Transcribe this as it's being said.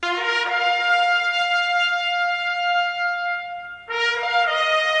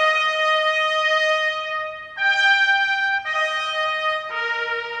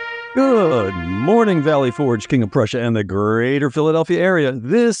Good morning, Valley Forge, King of Prussia, and the greater Philadelphia area.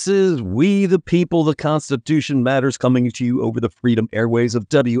 This is We the People, the Constitution Matters, coming to you over the freedom airways of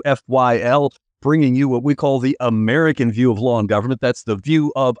WFYL, bringing you what we call the American view of law and government. That's the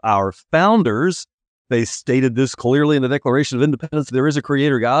view of our founders. They stated this clearly in the Declaration of Independence. There is a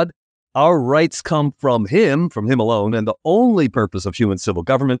creator God. Our rights come from him alone, and the only purpose of human civil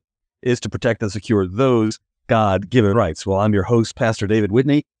government is to protect and secure those God-given rights. Well, I'm your host, Pastor David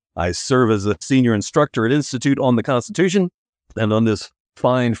Whitney. I serve as a senior instructor at Institute on the Constitution. And on this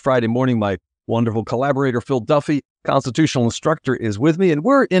fine Friday morning, my wonderful collaborator, Phil Duffy, constitutional instructor, is with me. And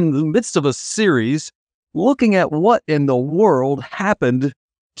we're in the midst of a series looking at what in the world happened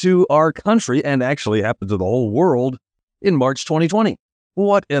to our country and actually happened to the whole world in March 2020.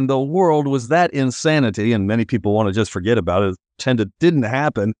 What in the world was that insanity? And many people want to just forget about it, pretend it didn't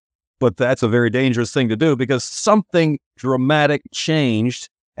happen. But that's a very dangerous thing to do because something dramatic changed.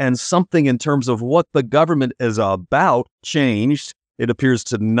 And something in terms of what the government is about changed. It appears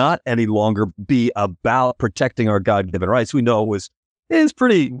to not any longer be about protecting our God-given rights. We know it is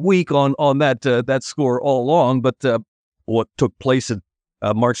pretty weak on that score all along. But what took place in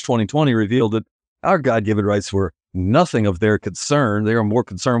March 2020 revealed that our God-given rights were nothing of their concern. They were more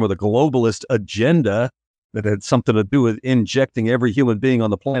concerned with a globalist agenda that had something to do with injecting every human being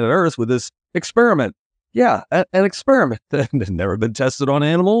on the planet Earth with this experiment. Yeah, an experiment that had never been tested on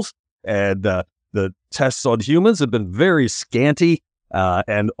animals, and the tests on humans have been very scanty,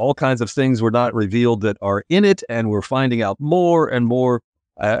 and all kinds of things were not revealed that are in it, and we're finding out more and more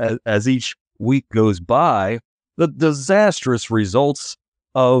as each week goes by, the disastrous results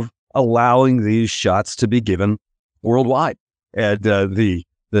of allowing these shots to be given worldwide. And the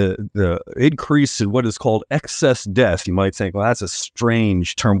increase in what is called excess death, you might think, well, that's a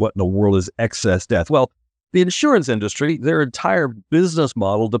strange term. What in the world is excess death? Well, the insurance industry, their entire business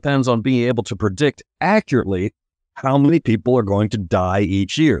model depends on being able to predict accurately how many people are going to die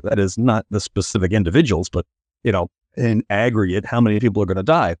each year. That is not the specific individuals, but, in aggregate, how many people are going to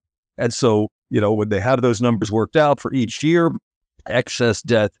die. And so, when they have those numbers worked out for each year, excess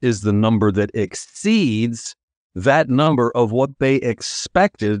death is the number that exceeds that number of what they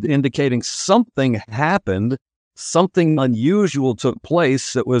expected, indicating something happened, something unusual took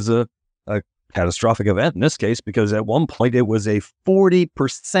place that was a catastrophic event in this case, because at one point it was a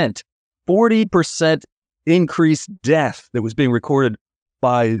 40% increased death that was being recorded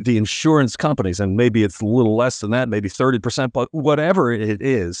by the insurance companies. And maybe it's a little less than that, maybe 30%, but whatever it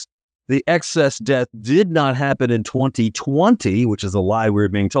is, the excess death did not happen in 2020, which is a lie we were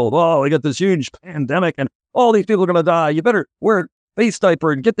being told. Oh, we got this huge pandemic and all these people are going to die. You better wear a face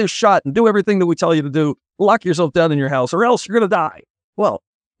diaper and get this shot and do everything that we tell you to do. Lock yourself down in your house or else you're going to die. Well,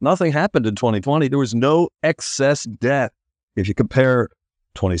 nothing happened in 2020. There was no excess death. If you compare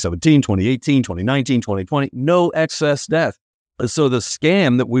 2017, 2018, 2019, 2020, no excess death. So the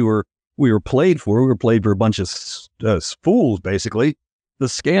scam that we were played for, a bunch of fools, basically. The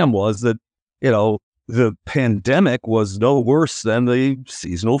scam was that, the pandemic was no worse than the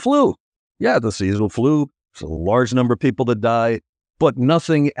seasonal flu. Yeah, the seasonal flu, it's a large number of people that die, but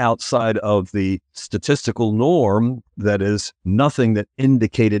nothing outside of the statistical norm, that is, nothing that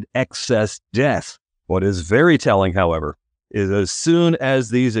indicated excess death. What is very telling, however, is as soon as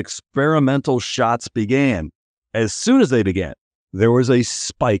these experimental shots began, there was a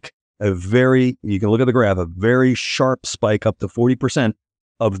spike, you can look at the graph, a very sharp spike up to 40%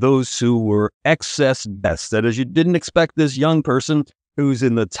 of those who were excess deaths. That is, you didn't expect this young person who's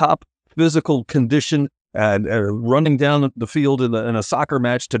in the top physical condition and running down the field in a soccer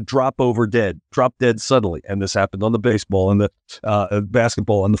match to drop dead suddenly. And this happened on the baseball and the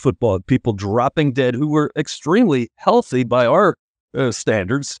basketball and the football. People dropping dead who were extremely healthy by our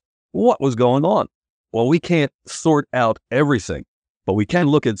standards. What was going on? Well, we can't sort out everything, but we can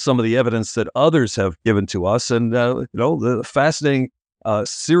look at some of the evidence that others have given to us. And, the fascinating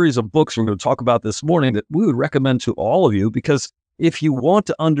series of books we're going to talk about this morning that we would recommend to all of you, because if you want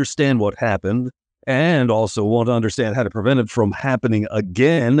to understand what happened, and also want to understand how to prevent it from happening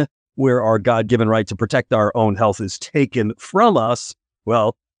again, where our God-given right to protect our own health is taken from us,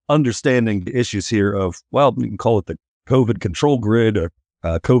 well, understanding the issues here of, well, you can call it the COVID control grid or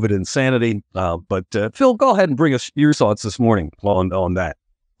COVID insanity. But Phil, go ahead and bring us your thoughts this morning on that.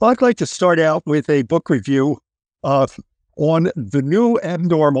 Well, I'd like to start out with a book review on The New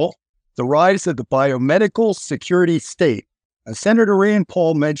Abnormal, The Rise of the Biomedical Security State. Senator Rand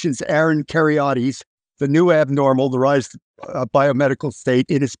Paul mentions Aaron Kheriaty's The New Abnormal, The Rise of Biomedical State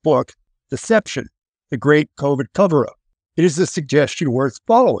in his book, Deception, The Great COVID Cover-Up. It is a suggestion worth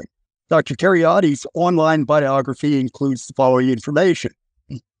following. Dr. Kheriaty's online biography includes the following information.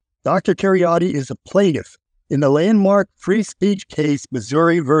 Dr. Cariotti is a plaintiff in the landmark free speech case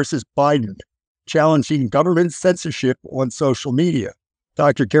Missouri versus Biden, challenging government censorship on social media.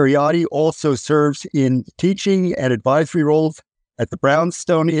 Dr. Cariotti also serves in teaching and advisory roles at the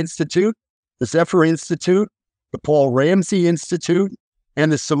Brownstone Institute, the Zephyr Institute, the Paul Ramsey Institute,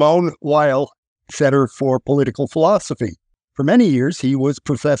 and the Simone Weil Center for Political Philosophy. For many years, he was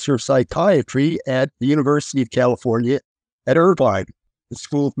professor of psychiatry at the University of California at Irvine, the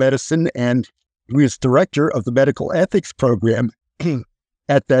School of Medicine, and he was director of the medical ethics program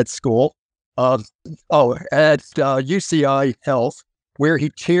at that school, at UCI Health, where he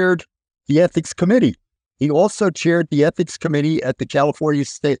chaired the ethics committee. He also chaired the ethics committee at the California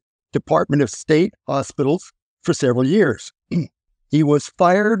State Department of State Hospitals for several years. He was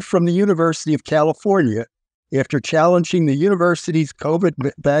fired from the University of California after challenging the university's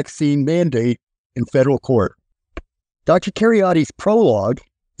COVID vaccine mandate in federal court. Dr. Cariotti's prologue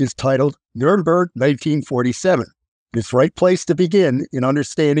is titled Nuremberg 1947. It's the right place to begin in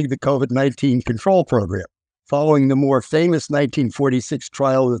understanding the COVID-19 control program. Following the more famous 1946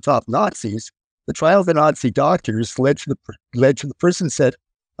 trial of the top Nazis, the trial of the Nazi doctors led to the prison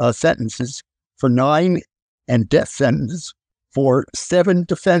sentences for 9 and death sentences for 7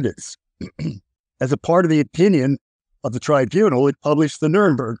 defendants. As a part of the opinion of the tribunal, it published the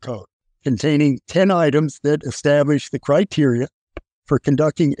Nuremberg Code, containing 10 items that establish the criteria for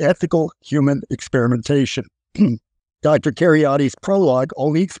conducting ethical human experimentation. Dr. Cariotti's prologue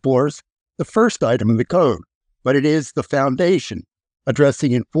only explores the first item in the code, but it is the foundation,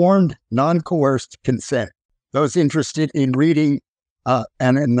 addressing informed, non-coerced consent. Those interested in reading an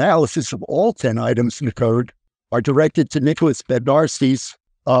analysis of all 10 items in the code are directed to Nicholas Bednarski's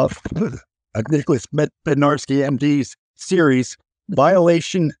MD's series,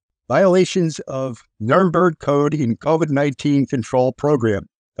 Violations of Nuremberg Code in COVID-19 Control Program.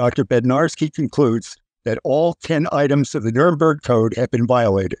 Dr. Bednarski concludes that all 10 items of the Nuremberg Code have been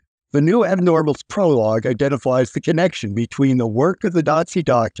violated. The New Abnormal's prologue identifies the connection between the work of the Nazi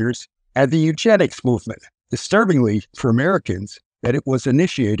doctors and the eugenics movement. Disturbingly for Americans, that it was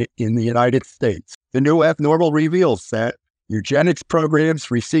initiated in the United States. The New Abnormal reveals that eugenics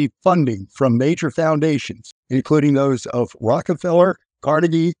programs receive funding from major foundations, including those of Rockefeller,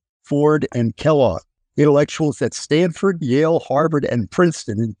 Carnegie, Ford, and Kellogg. Intellectuals at Stanford, Yale, Harvard, and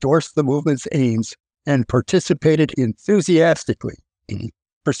Princeton endorsed the movement's aims and participated enthusiastically.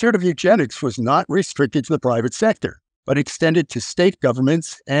 Pursuit of eugenics was not restricted to the private sector, but extended to state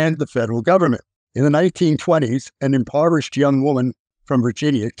governments and the federal government. In the 1920s, an impoverished young woman from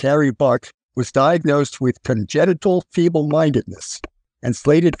Virginia, Carrie Buck, was diagnosed with congenital feeble-mindedness and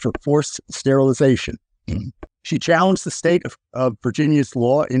slated for forced sterilization. She challenged the state of Virginia's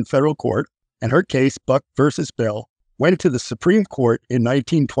law in federal court, and her case, Buck versus Bell, went to the Supreme Court in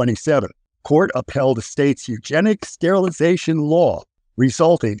 1927. Court upheld the state's eugenic sterilization law,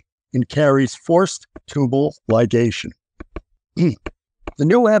 resulting in Carrie's forced tubal ligation. The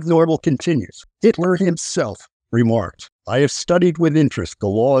New Abnormal continues. Hitler himself remarked, "I have studied with interest the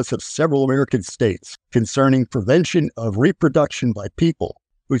laws of several American states concerning prevention of reproduction by people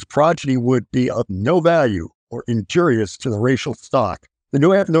whose progeny would be of no value or injurious to the racial stock." The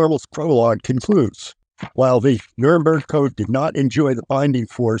New Abnormal's prologue concludes, while the Nuremberg Code did not enjoy the binding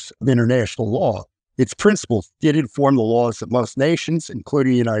force of international law, its principles did inform the laws of most nations,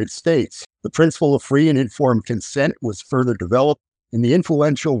 including the United States. The principle of free and informed consent was further developed in the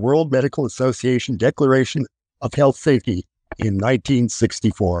influential World Medical Association Declaration of Health Safety in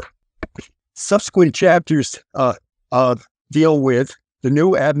 1964. Subsequent chapters deal with the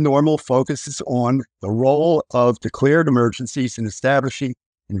New Abnormal focuses on the role of declared emergencies in establishing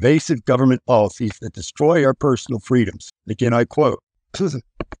invasive government policies that destroy our personal freedoms. Again, I quote,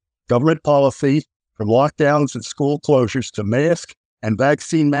 "Government policy, from lockdowns and school closures to mask and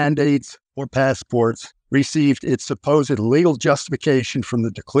vaccine mandates or passports, received its supposed legal justification from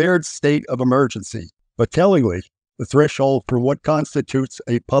the declared state of emergency, but tellingly, the threshold for what constitutes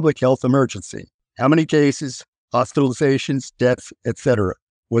a public health emergency, how many cases, hospitalizations, deaths, etc.,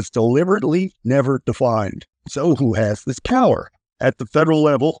 was deliberately never defined. So who has this power? At the federal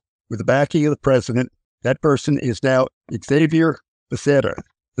level, with the backing of the president, that person is now Xavier Becerra,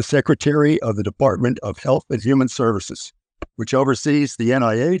 the Secretary of the Department of Health and Human Services, which oversees the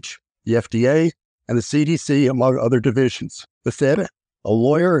NIH, the FDA, and the CDC, among other divisions. Becerra, a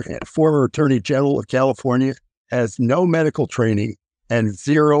lawyer and former Attorney General of California, has no medical training and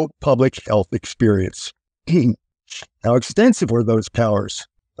zero public health experience. How extensive were those powers?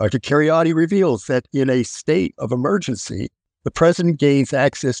 Dr. Cariotti reveals that in a state of emergency, the president gains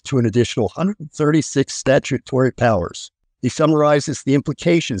access to an additional 136 statutory powers. He summarizes the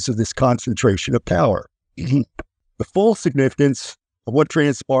implications of this concentration of power. The full significance of what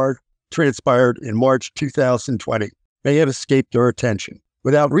transpired in March 2020 may have escaped our attention.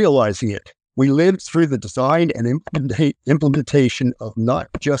 Without realizing it, we lived through the design and implementation of not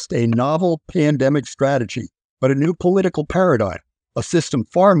just a novel pandemic strategy, but a new political paradigm, a system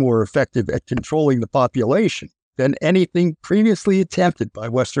far more effective at controlling the population than anything previously attempted by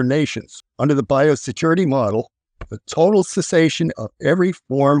Western nations. Under the biosecurity model, the total cessation of every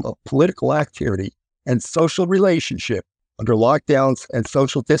form of political activity and social relationship under lockdowns and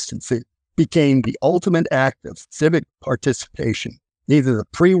social distancing became the ultimate act of civic participation. Neither the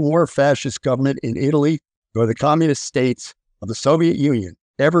pre-war fascist government in Italy nor the communist states of the Soviet Union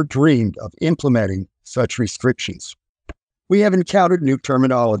ever dreamed of implementing such restrictions. We have encountered new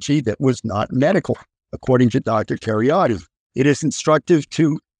terminology that was not medical, according to Dr. Cariati. It is instructive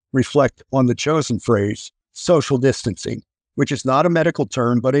to reflect on the chosen phrase, social distancing, which is not a medical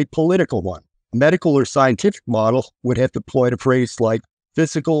term, but a political one. A medical or scientific model would have deployed a phrase like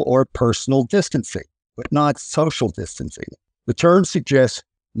physical or personal distancing, but not social distancing. The term suggests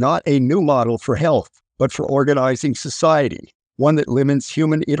not a new model for health, but for organizing society, one that limits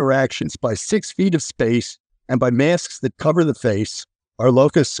human interactions by 6 feet of space and by masks that cover the face, our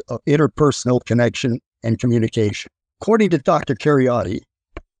locus of interpersonal connection and communication. According to Dr. Cariati,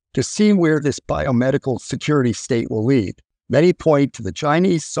 to see where this biomedical security state will lead, many point to the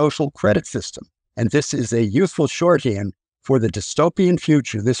Chinese social credit system, and this is a useful shorthand for the dystopian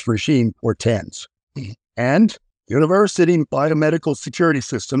future this regime portends. And university biomedical security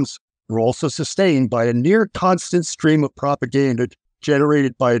systems are also sustained by a near constant stream of propaganda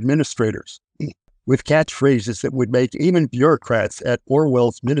generated by administrators, with catchphrases that would make even bureaucrats at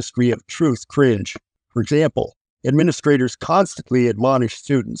Orwell's Ministry of Truth cringe. For example, administrators constantly admonish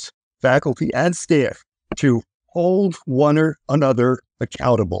students, faculty, and staff to hold one another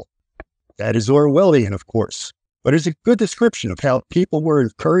accountable. That is Orwellian, of course, but is a good description of how people were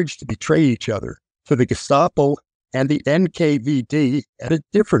encouraged to betray each other for the Gestapo and the NKVD at a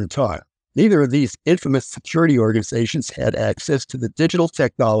different time. Neither of these infamous security organizations had access to the digital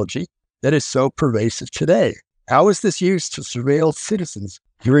technology that is so pervasive today. How is this used to surveil citizens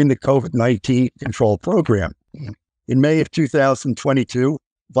during the COVID-19 control program? In May of 2022,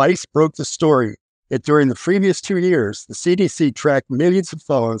 Vice broke the story that during the previous 2 years, the CDC tracked millions of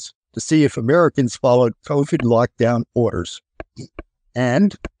phones to see if Americans followed COVID lockdown orders.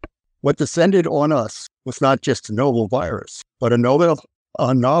 And what descended on us was not just a novel virus, but a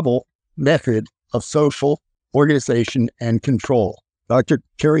novel method of social organization and control. Dr.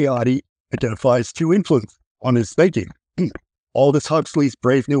 Cariati identifies 2 influences on his thinking. Aldous Huxley's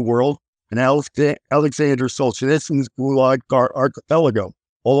Brave New World and Alexander Solzhenitsyn's Gulag Archipelago.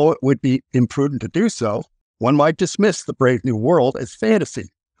 Although it would be imprudent to do so, one might dismiss the Brave New World as fantasy.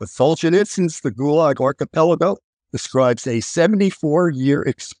 But Solzhenitsyn's The Gulag Archipelago describes a 74-year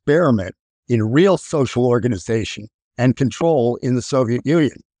experiment in real social organization and control in the Soviet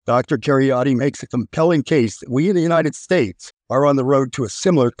Union. Dr. Cariati makes a compelling case that we in the United States are on the road to a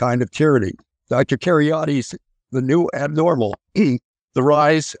similar kind of tyranny. Dr. Cariati's The New Abnormal, The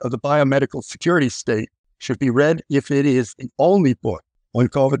Rise of the Biomedical Security State, should be read if it is the only book on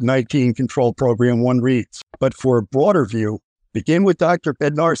COVID-19 control program one reads. But for a broader view, begin with Dr.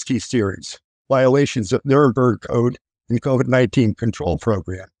 Bednarski's series, Violations of Nuremberg Code and COVID-19 Control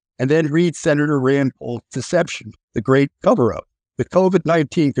Program, and then read Senator Rand Paul's Deception, the Great Cover-Up. The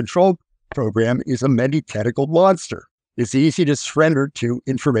COVID-19 Control Program is a many-tentacled monster. It's easy to surrender to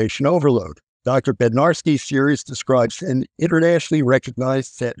information overload. Dr. Bednarski's series describes an internationally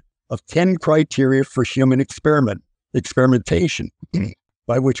recognized set of 10 criteria for human experimentation,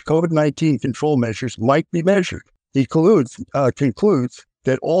 by which COVID-19 control measures might be measured. He concludes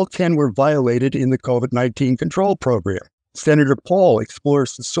that all 10 were violated in the COVID-19 control program. Senator Paul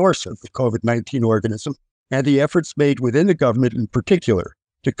explores the source of the COVID-19 organism and the efforts made within the government in particular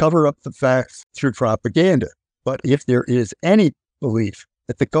to cover up the facts through propaganda. But if there is any belief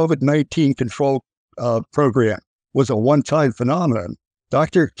that the COVID-19 control program was a one-time phenomenon,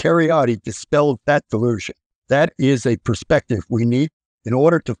 Dr. Cariati dispelled that delusion. That is a perspective we need in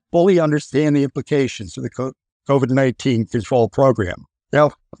order to fully understand the implications of the COVID-19 control program.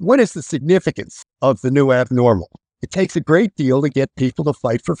 Now, what is the significance of the new abnormal? It takes a great deal to get people to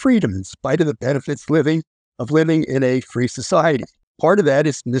fight for freedom in spite of the benefits of living in a free society. Part of that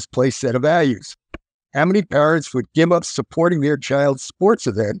is a misplaced set of values. How many parents would give up supporting their child's sports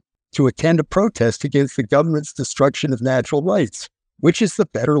event to attend a protest against the government's destruction of natural rights? Which is the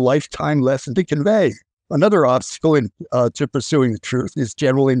better lifetime lesson to convey? Another obstacle to pursuing the truth is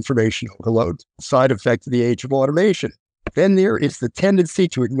general information overload, a side effect of the age of automation. Then there is the tendency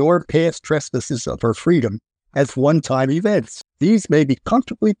to ignore past trespasses of our freedom as one-time events. These may be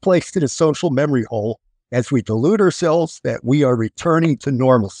comfortably placed in a social memory hole as we delude ourselves that we are returning to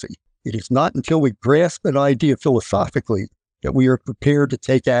normalcy. It is not until we grasp an idea philosophically that we are prepared to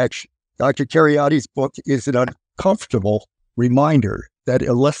take action. Dr. Cariati's book is an uncomfortable reminder that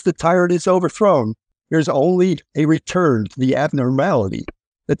unless the tyrant is overthrown, there's only a return to the abnormality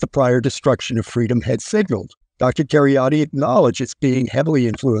that the prior destruction of freedom had signaled. Dr. Cariati acknowledges being heavily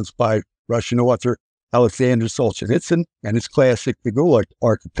influenced by Russian author Alexander Solzhenitsyn and his classic The Gulag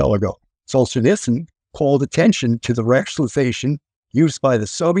Archipelago. Solzhenitsyn called attention to the rationalization used by the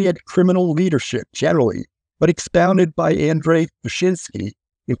Soviet criminal leadership generally, but expounded by Andrei Vyshinsky,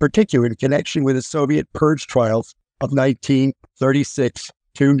 in particular in connection with the Soviet purge trials of 1936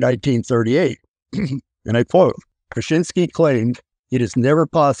 to 1938. And I quote, Vyshinsky claimed, "It is never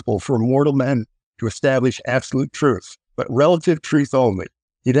possible for mortal men to establish absolute truth, but relative truth only."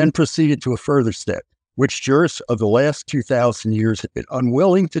 He then proceeded to a further step, which jurists of the last 2,000 years have been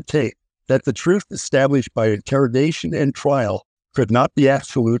unwilling to take, that the truth established by interrogation and trial could not be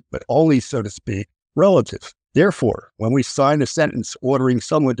absolute, but only, so to speak, relative. Therefore, when we sign a sentence ordering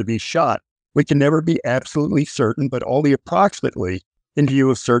someone to be shot, we can never be absolutely certain, but only approximately in view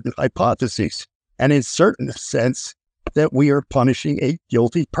of certain hypotheses, and in certain sense that we are punishing a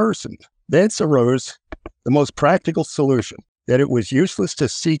guilty person. Thence arose the most practical solution, that it was useless to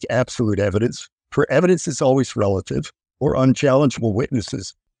seek absolute evidence, for evidence is always relative, or unchallengeable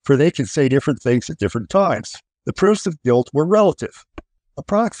witnesses, for they can say different things at different times. The proofs of guilt were relative,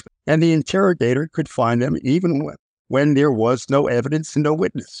 approximate, and the interrogator could find them even when there was no evidence and no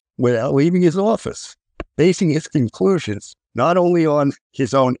witness, without leaving his office, basing his conclusions not only on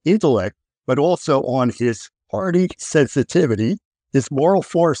his own intellect, but also on his hearty sensitivity, his moral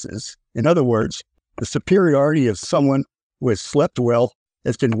forces. In other words, the superiority of someone who has slept well,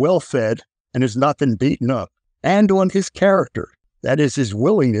 has been well fed, and has not been beaten up, and on his character, that is, his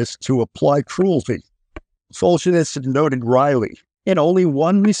willingness to apply cruelty. Solzhenitsyn noted wryly, in only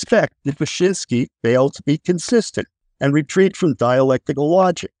one respect did Vyshinsky fail to be consistent and retreat from dialectical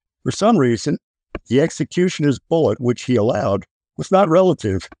logic. For some reason, the executioner's bullet, which he allowed, was not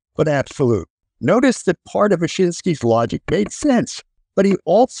relative, but absolute. Notice that part of Vyshinsky's logic made sense, but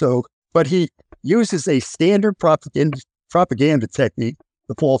he uses a standard propaganda technique,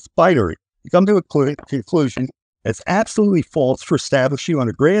 the false binary, to come to a conclusion that's absolutely false for establishing on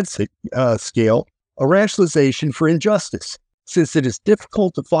a grand scale a rationalization for injustice. Since it is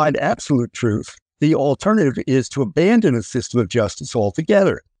difficult to find absolute truth, the alternative is to abandon a system of justice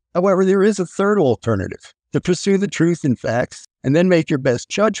altogether. However, there is a third alternative, to pursue the truth in facts and then make your best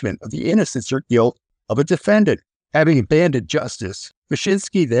judgment of the innocence or guilt of a defendant. Having abandoned justice,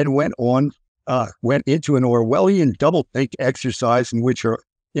 Vyshinsky then went into an Orwellian doublethink exercise in which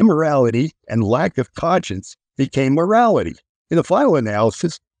immorality and lack of conscience became morality. In the final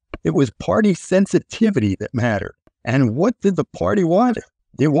analysis, it was party sensitivity that mattered. And what did the party want?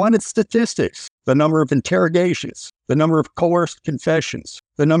 They wanted statistics, the number of interrogations, the number of coerced confessions,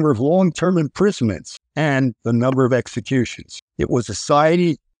 the number of long-term imprisonments, and the number of executions. It was a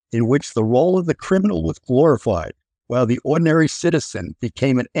society in which the role of the criminal was glorified, while the ordinary citizen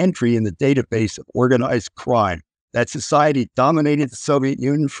became an entry in the database of organized crime. That society dominated the Soviet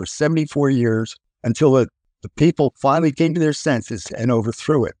Union for 74 years until the people finally came to their senses and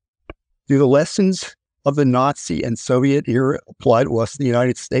overthrew it. Do the lessons of the Nazi and Soviet era apply to us in the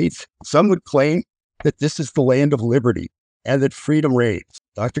United States? Some would claim that this is the land of liberty and that freedom reigns.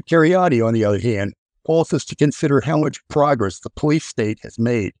 Dr. Cariati, on the other hand, calls us to consider how much progress the police state has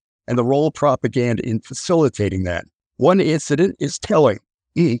made and the role of propaganda in facilitating that. One incident is telling.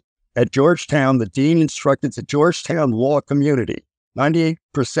 At Georgetown, the dean instructed the Georgetown law community,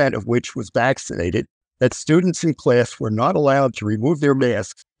 98% of which was vaccinated, that students in class were not allowed to remove their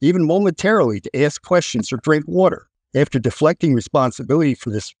masks, even momentarily, to ask questions or drink water. After deflecting responsibility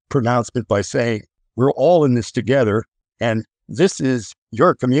for this pronouncement by saying, "We're all in this together, and this is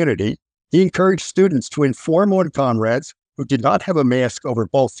your community," he encouraged students to inform on comrades who did not have a mask over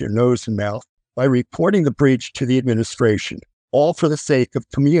both their nose and mouth by reporting the breach to the administration, all for the sake of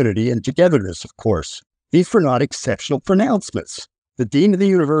community and togetherness, of course. These were not exceptional pronouncements. The dean of the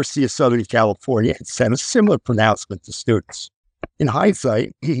University of Southern California had sent a similar pronouncement to students. In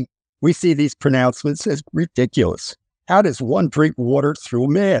hindsight, we see these pronouncements as ridiculous. How does one drink water through a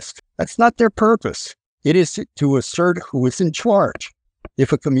mask? That's not their purpose. It is to assert who is in charge.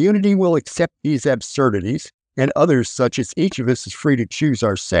 If a community will accept these absurdities, and others such as each of us is free to choose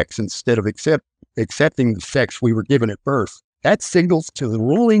our sex instead of accepting the sex we were given at birth, that signals to the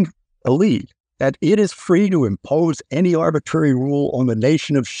ruling elite that it is free to impose any arbitrary rule on the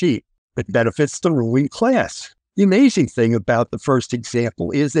nation of sheep that benefits the ruling class. The amazing thing about the first example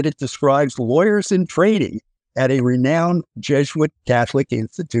is that it describes lawyers in training at a renowned Jesuit Catholic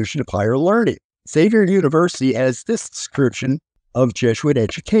institution of higher learning. Xavier University has this description of Jesuit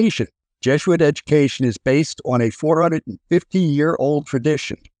education. Jesuit education is based on a 450-year-old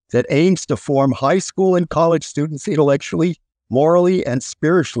tradition that aims to form high school and college students intellectually, morally, and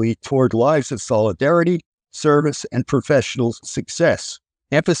spiritually toward lives of solidarity, service, and professional success.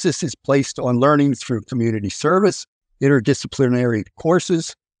 Emphasis is placed on learning through community service, interdisciplinary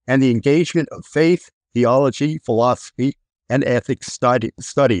courses, and the engagement of faith, theology, philosophy, and ethics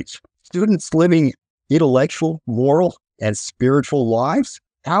studies. Students living intellectual, moral, and spiritual lives.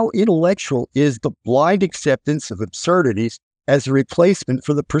 How intellectual is the blind acceptance of absurdities as a replacement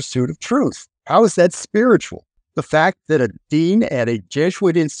for the pursuit of truth? How is that spiritual? The fact that a dean at a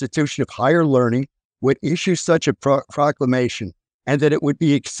Jesuit institution of higher learning would issue such a proclamation and that it would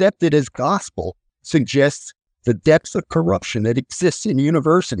be accepted as gospel suggests the depth of corruption that exists in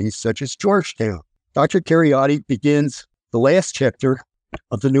universities such as Georgetown. Dr. Cariotti begins the last chapter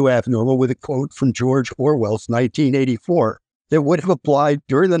of The New Abnormal with a quote from George Orwell's 1984 that would have applied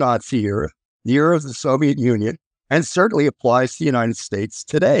during the Nazi era, the era of the Soviet Union, and certainly applies to the United States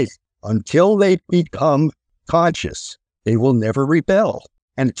today. Until they become conscious, they will never rebel.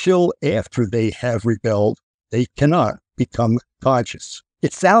 Until after they have rebelled, they cannot become conscious.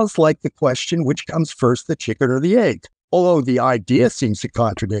 It sounds like the question, which comes first, the chicken or the egg? Although the idea seems a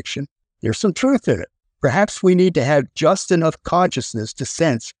contradiction, there's some truth in it. Perhaps we need to have just enough consciousness to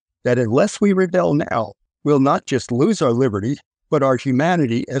sense that unless we rebel now, we'll not just lose our liberty, but our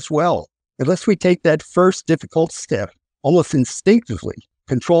humanity as well. Unless we take that first difficult step, almost instinctively,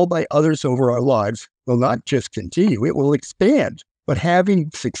 controlled by others over our lives, will not just continue, it will expand. But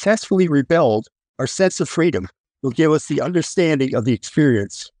having successfully rebelled, our sense of freedom will give us the understanding of the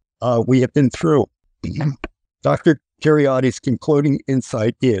experience we have been through. Dr. Cariotti's concluding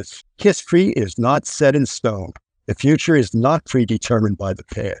insight is, history is not set in stone. The future is not predetermined by the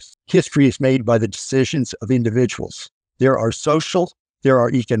past. History is made by the decisions of individuals. There are social, there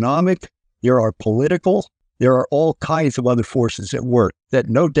are economic, there are political, there are all kinds of other forces at work that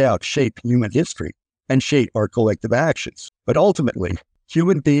no doubt shape human history and shape our collective actions. But ultimately,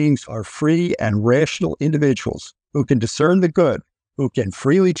 human beings are free and rational individuals who can discern the good, who can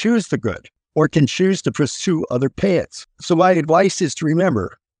freely choose the good, or can choose to pursue other paths. So my advice is to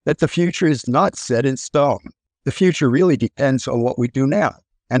remember that the future is not set in stone. The future really depends on what we do now.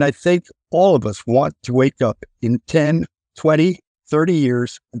 And I think all of us want to wake up in 10, 20, 30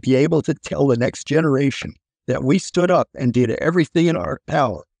 years and be able to tell the next generation that we stood up and did everything in our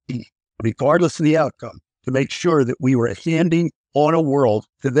power, regardless of the outcome, to make sure that we were handing on a world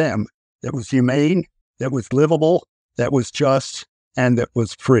to them that was humane, that was livable, that was just, and that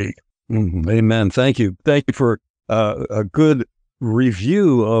was free. Amen. Thank you. Thank you for a good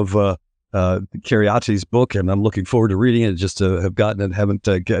review of Cariotti's book, and I'm looking forward to reading it. Just have gotten it, haven't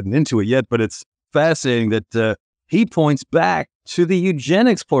gotten into it yet, but it's fascinating that he points back to the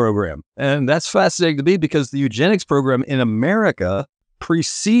eugenics program, and that's fascinating to me because the eugenics program in America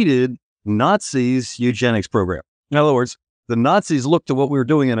preceded Nazis' eugenics program. In other words, the Nazis looked at what we were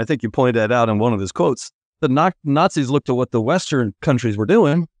doing, and I think you pointed that out in one of his quotes. The Nazis looked at what the Western countries were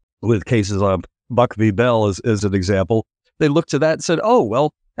doing, with cases of Buck v. Bell as an example. They looked to that and said, oh,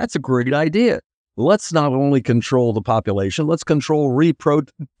 well, that's a great idea. Let's not only control the population, let's control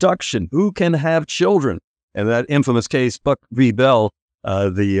reproduction. Who can have children? And that infamous case, Buck v. Bell,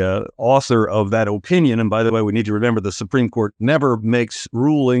 the author of that opinion, and by the way, we need to remember the Supreme Court never makes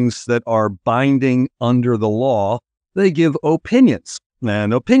rulings that are binding under the law. They give opinions,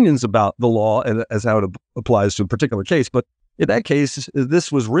 and opinions about the law and as how it applies to a particular case. But in that case,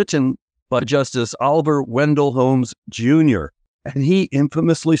 this was written by Justice Oliver Wendell Holmes Jr., and he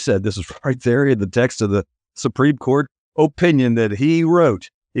infamously said, this is right there in the text of the Supreme Court opinion that he wrote.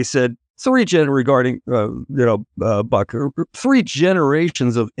 He said, three generations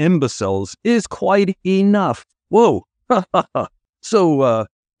of imbeciles is quite enough. Whoa. So,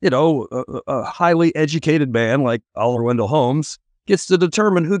 a highly educated man like Oliver Wendell Holmes gets to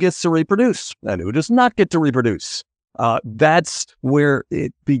determine who gets to reproduce and who does not get to reproduce. That's where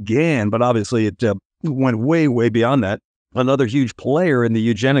it began, but obviously it went way, way beyond that. Another huge player in the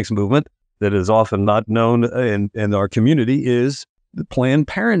eugenics movement that is often not known in our community is the Planned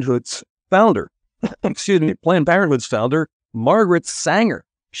Parenthood's founder. Planned Parenthood's founder, Margaret Sanger.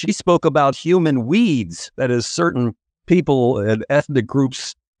 She spoke about human weeds, that is, certain people and ethnic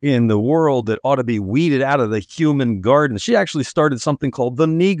groups in the world that ought to be weeded out of the human garden. She actually started something called the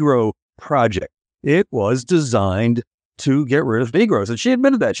Negro project. It was designed to get rid of Negroes. And she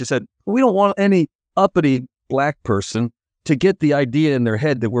admitted that. She said, we don't want any uppity black person to get the idea in their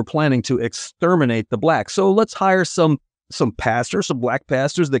head that we're planning to exterminate the blacks. So let's hire some pastors, some black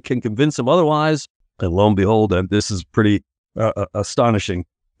pastors that can convince them otherwise. And lo and behold, and this is pretty astonishing,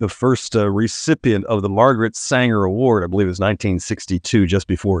 the first recipient of the Margaret Sanger Award, I believe it was 1962, just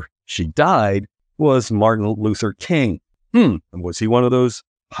before she died, was Martin Luther King. And was he one of those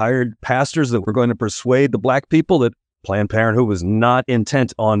hired pastors that were going to persuade the black people that Planned Parenthood was not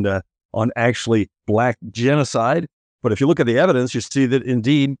intent on actually black genocide? But if you look at the evidence, you see that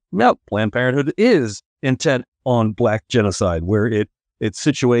indeed, no, Planned Parenthood is intent on black genocide, where it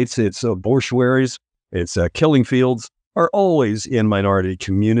situates its mortuaries, its killing fields are always in minority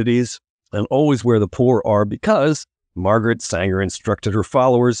communities and always where the poor are, because Margaret Sanger instructed her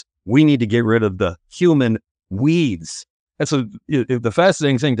followers, we need to get rid of the human weeds. And so the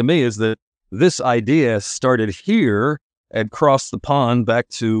fascinating thing to me is that this idea started here and crossed the pond back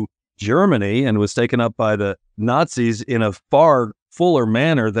to Germany and was taken up by the Nazis in a far fuller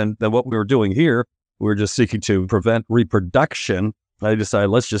manner than what we were doing here. We were just seeking to prevent reproduction. I decided,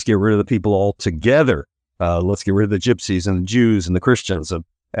 let's just get rid of the people altogether. Let's get rid of the gypsies and the Jews and the Christians.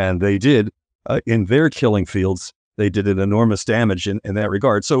 And they did, in their killing fields, they did an enormous damage in that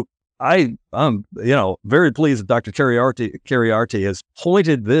regard. So I'm very pleased that Dr. Cariarty has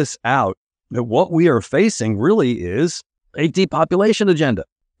pointed this out, that what we are facing really is a depopulation agenda.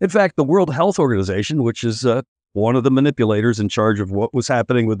 In fact, the World Health Organization, which is one of the manipulators in charge of what was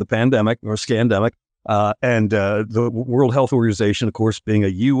happening with the pandemic or scandemic, and the World Health Organization, of course, being a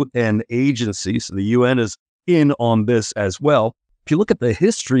UN agency, so the UN is in on this as well. If you look at the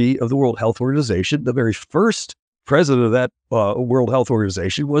history of the World Health Organization, the very first president of that World Health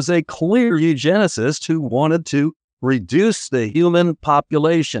Organization was a clear eugenicist who wanted to reduce the human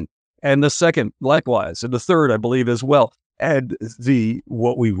population. And the second, likewise, and the third, I believe, as well. And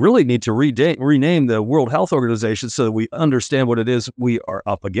what we really need to rename the World Health Organization so that we understand what it is we are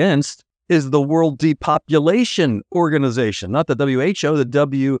up against is the World Depopulation Organization, not the WHO,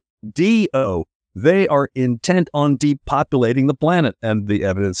 the WDO. They are intent on depopulating the planet. And the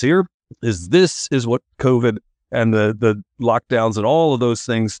evidence here is this is what COVID and the lockdowns and all of those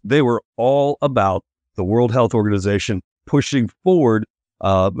things, they were all about the World Health Organization pushing forward.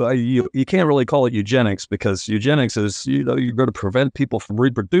 You can't really call it eugenics, because eugenics is, you're going to prevent people from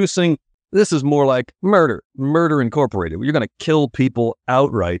reproducing. This is more like murder incorporated. You're going to kill people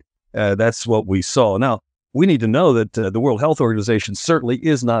outright. That's what we saw. Now, we need to know that the World Health Organization certainly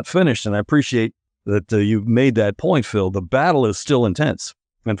is not finished. And I appreciate that you've made that point, Phil. The battle is still intense.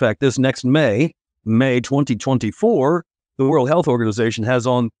 In fact, this next May 2024, the World Health Organization has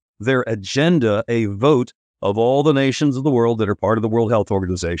on their agenda a vote of all the nations of the world that are part of the World Health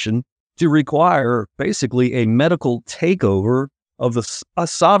Organization to require basically a medical takeover of a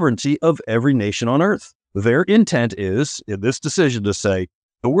sovereignty of every nation on earth. Their intent is, in this decision, to say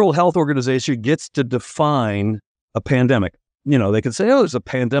the World Health Organization gets to define a pandemic. They can say, oh, there's a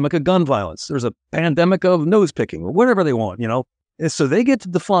pandemic of gun violence. There's a pandemic of nose picking, or whatever they want, And so they get to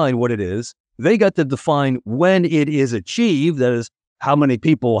define what it is. They got to define when it is achieved, that is, how many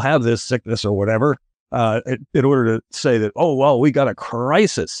people have this sickness or whatever, in order to say that, oh, well, we got a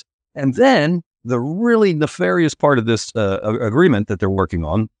crisis. And then the really nefarious part of this agreement that they're working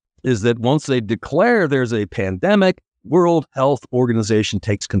on is that once they declare there's a pandemic, World Health Organization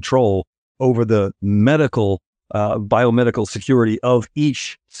takes control over the biomedical security of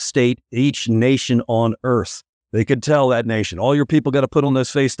each state, each nation on earth. They could tell that nation, all your people got to put on those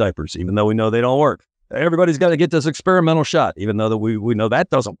face diapers, even though we know they don't work. Everybody's got to get this experimental shot, even though that we know that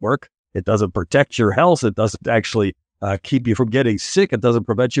doesn't work. It doesn't protect your health. It doesn't actually keep you from getting sick. It doesn't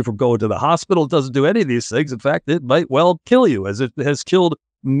prevent you from going to the hospital. It doesn't do any of these things. In fact, it might well kill you, as it has killed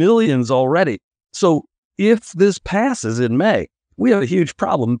millions already. So if this passes in May, we have a huge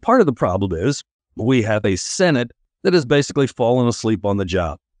problem. Part of the problem is we have a Senate that has basically fallen asleep on the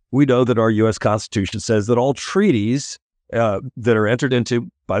job. We know that our U.S. Constitution says that all treaties that are entered into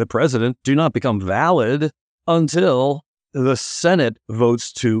by the president do not become valid until the Senate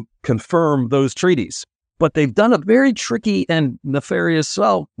votes to confirm those treaties. But they've done a very tricky and nefarious,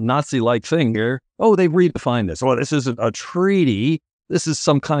 Nazi-like thing here. Oh, they've redefined this. Oh, this isn't a treaty. This is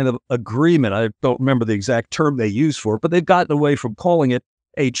some kind of agreement. I don't remember the exact term they use for it, but they've gotten away from calling it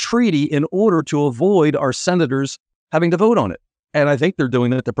a treaty in order to avoid our senators having to vote on it. And I think they're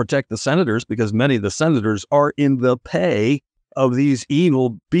doing that to protect the senators, because many of the senators are in the pay of these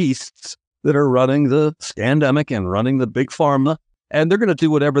evil beasts that are running the scandemic and running the big pharma, and they're going to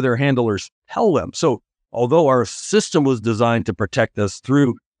do whatever their handlers tell them. So although our system was designed to protect us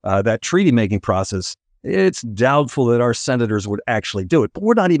through that treaty-making process, it's doubtful that our senators would actually do it. But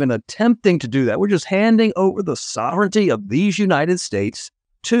we're not even attempting to do that. We're just handing over the sovereignty of these United States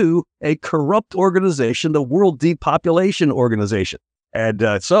to a corrupt organization, the World Depopulation Organization. And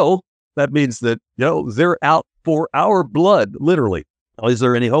so that means that, they're out for our blood, literally. Is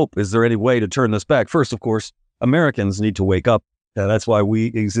there any hope? Is there any way to turn this back? First, of course, Americans need to wake up. That's why we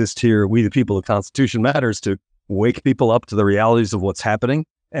exist here. We, the people, the Constitution matters, to wake people up to the realities of what's happening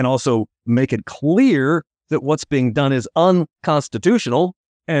and also make it clear that what's being done is unconstitutional.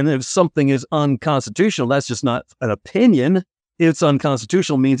 And if something is unconstitutional, that's just not an opinion. It's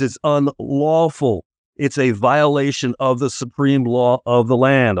unconstitutional means it's unlawful. It's a violation of the supreme law of the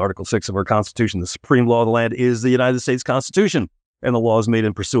land. Article 6 of our Constitution, the supreme law of the land is the United States Constitution, and the laws made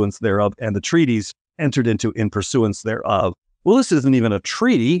in pursuance thereof, and the treaties entered into in pursuance thereof. Well, this isn't even a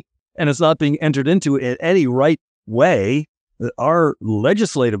treaty, and it's not being entered into in any right way. Our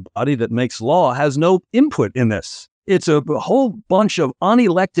legislative body that makes law has no input in this. It's a whole bunch of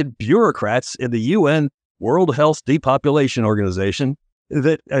unelected bureaucrats in the UN World Health Depopulation Organization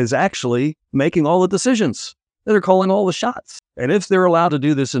that is actually making all the decisions. They're calling all the shots. And if they're allowed to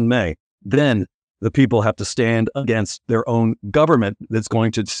do this in May, then the people have to stand against their own government that's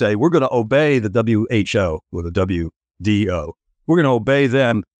going to say, we're going to obey the WHO or the WDO. We're going to obey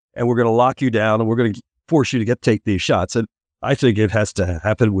them, and we're going to lock you down, and we're going to force you to take these shots. And I think it has to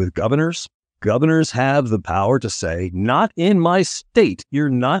happen with governors. Governors have the power to say, not in my state. You're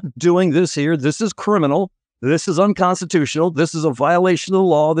not doing this here. This is criminal. This is unconstitutional. This is a violation of the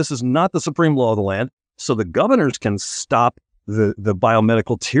law. This is not the supreme law of the land. So the governors can stop the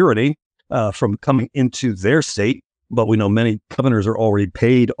biomedical tyranny from coming into their state. But we know many governors are already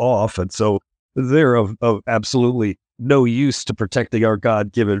paid off. And so they're of absolutely no use to protecting our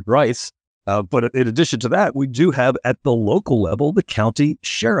God-given rights. But in addition to that, we do have at the local level the county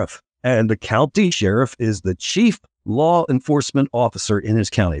sheriff. And the county sheriff is the chief law enforcement officer in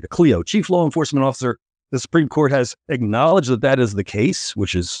his county, the CLEO, chief law enforcement officer. The Supreme Court has acknowledged that that is the case,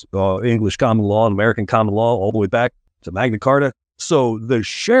 which is English common law and American common law all the way back to Magna Carta. So the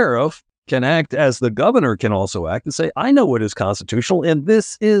sheriff can act as the governor can also act and say, I know what is constitutional, and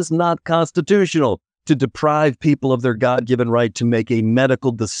this is not constitutional, to deprive people of their God-given right to make a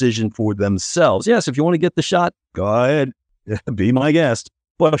medical decision for themselves. Yes, if you want to get the shot, go ahead, be my guest.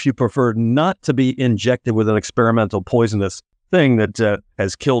 But if you prefer not to be injected with an experimental poisonous thing that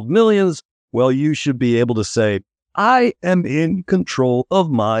has killed millions, well, you should be able to say, I am in control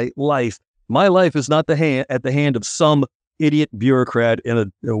of my life. My life is not at the hand of some idiot bureaucrat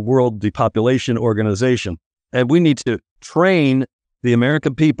in a world depopulation organization. And we need to train the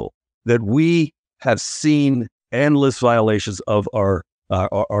American people that we have seen endless violations of our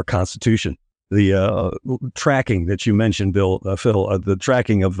Constitution. The tracking that you mentioned, Phil, the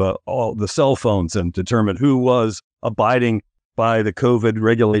tracking of all the cell phones and determine who was abiding by the COVID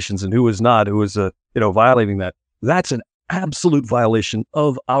regulations and who was not, who was violating that. That's an absolute violation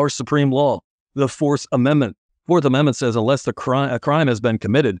of our supreme law. The Fourth Amendment says unless a crime has been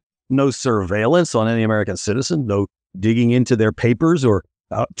committed, no surveillance on any American citizen, no digging into their papers or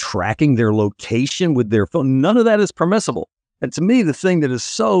tracking their location with their phone. None of that is permissible. And to me, the thing that is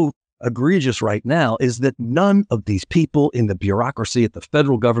so egregious right now is that none of these people in the bureaucracy at the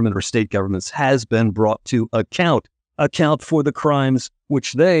federal government or state governments has been brought to account for the crimes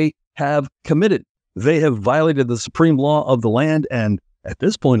which they have committed. They have violated the supreme law of the land, and at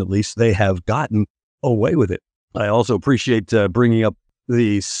this point, at least, they have gotten away with it. I also appreciate bringing up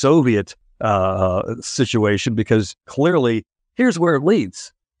the Soviet situation, because clearly, here's where it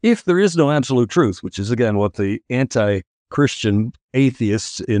leads. If there is no absolute truth, which is, again, what the anti-Christian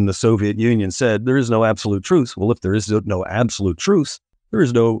atheists in the Soviet Union said, there is no absolute truth. Well, if there is no absolute truth, there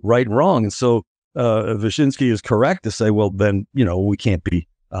is no right and wrong. And so Wyszynski is correct to say, well, then, we can't be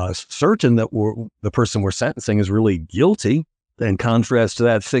certain that the person we're sentencing is really guilty. In contrast to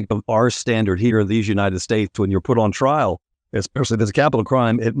that, think of our standard here in these United States. When you're put on trial, especially if it's a capital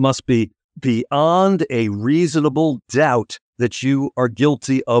crime, it must be beyond a reasonable doubt that you are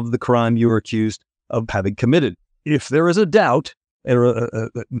guilty of the crime you are accused of having committed. If there is a doubt,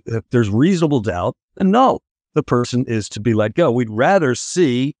 if there's reasonable doubt, then no, the person is to be let go. We'd rather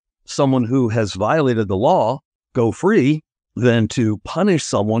see someone who has violated the law go free than to punish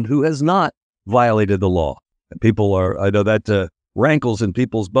someone who has not violated the law. And people I know that rankles in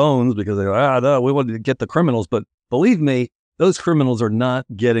people's bones because they go, no, we want to get the criminals. But believe me, those criminals are not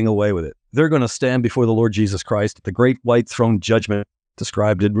getting away with it. They're going to stand before the Lord Jesus Christ at the great white throne judgment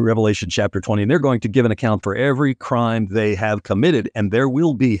described in Revelation chapter 20. And they're going to give an account for every crime they have committed, and there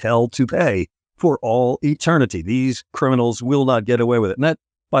will be hell to pay for all eternity. These criminals will not get away with it. And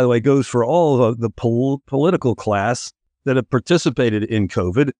by the way, goes for all of the political class that have participated in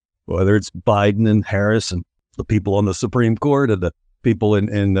COVID, whether it's Biden and Harris and the people on the Supreme Court and the people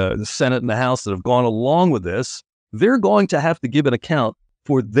in the Senate and the House that have gone along with this. They're going to have to give an account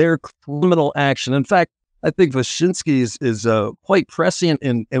for their criminal action. In fact, I think Wyszynski is quite prescient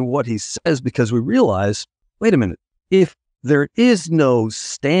in what he says, because we realize, wait a minute, if there is no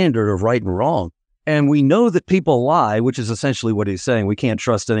standard of right and wrong, and we know that people lie, which is essentially what he's saying, we can't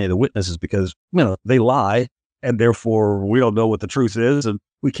trust any of the witnesses because, they lie, and therefore we don't know what the truth is, and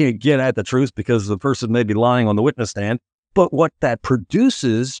we can't get at the truth because the person may be lying on the witness stand. But what that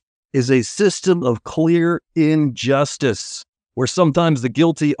produces is a system of clear injustice, where sometimes the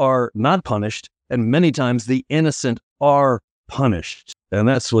guilty are not punished, and many times the innocent are punished. And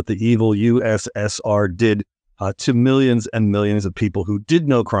that's what the evil USSR did to millions and millions of people who did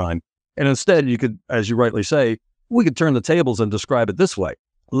no crime. And instead, you could, as you rightly say, we could turn the tables and describe it this way.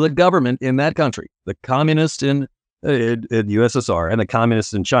 The government in that country, the communists in USSR, and the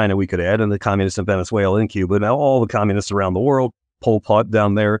communists in China, we could add, and the communists in Venezuela and Cuba, now all the communists around the world, Pol Pot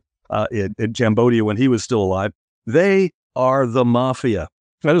down there in Cambodia when he was still alive, they are the mafia.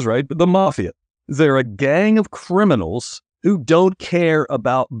 That is right, the mafia. They're a gang of criminals who don't care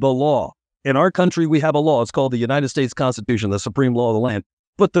about the law. In our country, we have a law. It's called the United States Constitution, the supreme law of the land.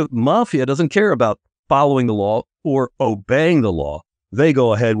 But the mafia doesn't care about following the law or obeying the law. They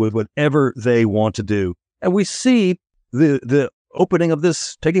go ahead with whatever they want to do. And we see the opening of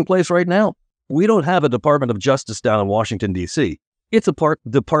this taking place right now. We don't have a Department of Justice down in Washington, D.C. It's a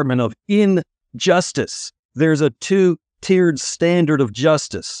Department of Injustice. There's a two-tiered standard of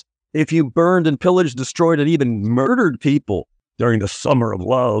justice. If you burned and pillaged, destroyed, and even murdered people during the summer of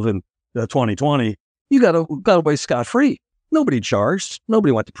love in 2020, you got away scot-free. Nobody charged.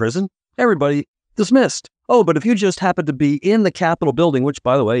 Nobody went to prison. Everybody dismissed. Oh, but if you just happened to be in the Capitol building, which,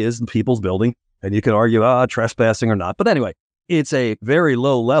 by the way, is the people's building, and you can argue, trespassing or not. But anyway, it's a very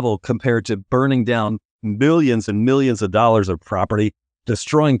low level compared to burning down millions and millions of dollars of property,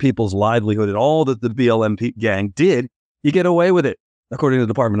 destroying people's livelihood, and all that the BLM gang did. You get away with it, according to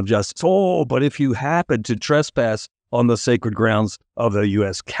the Department of Justice. Oh, but if you happen to trespass on the sacred grounds of the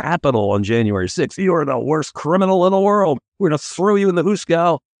U.S. Capitol on January 6th, you are the worst criminal in the world. We're going to throw you in the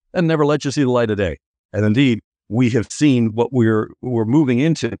hoosegow and never let you see the light of day. And indeed, we have seen what we're moving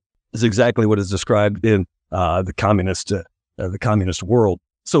into is exactly what is described in the communist world.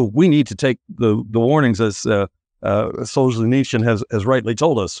 So we need to take the warnings, as Solzhenitsyn has rightly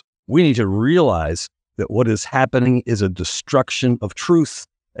told us. We need to realize that what is happening is a destruction of truth,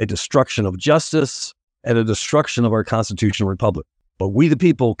 a destruction of justice, and a destruction of our constitutional republic. But we, the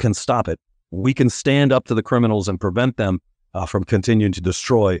people, can stop it. We can stand up to the criminals and prevent them from continuing to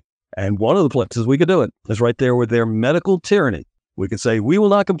destroy. And one of the places we could do it is right there with their medical tyranny. We could say, we will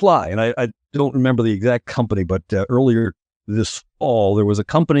not comply. And I don't remember the exact company, but earlier this fall, there was a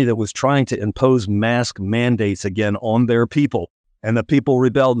company that was trying to impose mask mandates again on their people. And the people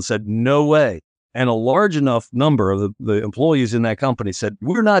rebelled and said, no way. And a large enough number of the employees in that company said,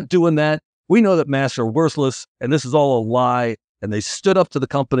 we're not doing that. We know that masks are worthless and this is all a lie. And they stood up to the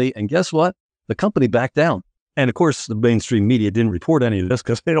company. And guess what? The company backed down. And of course, the mainstream media didn't report any of this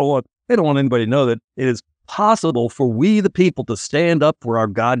because they don't want anybody to know that it is possible for we, the people, to stand up for our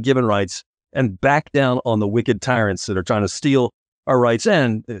God-given rights and back down on the wicked tyrants that are trying to steal our rights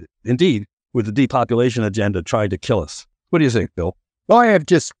and, indeed, with the depopulation agenda, trying to kill us. What do you think, Bill? Well, I have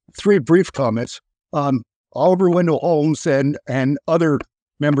just three brief comments. Oliver Wendell Holmes and other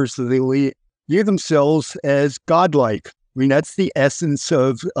members of the elite view themselves as godlike. I mean, that's the essence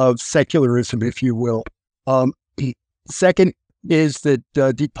of secularism, if you will. Second is that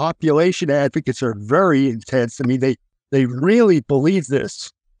depopulation advocates are very intense. I mean, they really believe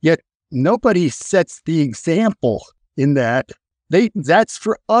this, yet nobody sets the example in that. That's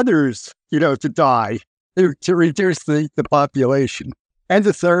for others, to die, to reduce the population. And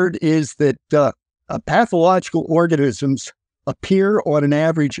the third is that pathological organisms appear on an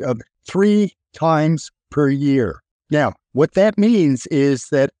average of 3 times per year. Now, what that means is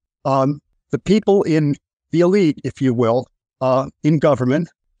that the people in the elite, if you will, in government,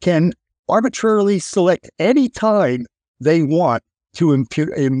 can arbitrarily select any time they want to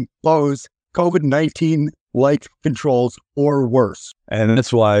impose COVID-19-like controls or worse. And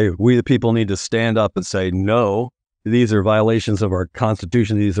that's why we, the people, need to stand up and say, no, these are violations of our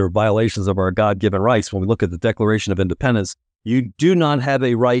Constitution. These are violations of our God-given rights. When we look at the Declaration of Independence, you do not have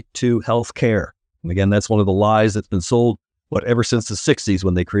a right to health care. And again, that's one of the lies that's been sold, ever since the 60s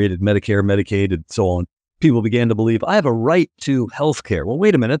when they created Medicare, Medicaid, and so on. People began to believe, I have a right to health care. Well,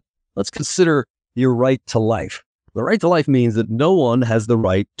 wait a minute. Let's consider your right to life. The right to life means that no one has the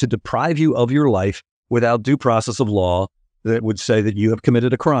right to deprive you of your life without due process of law that would say that you have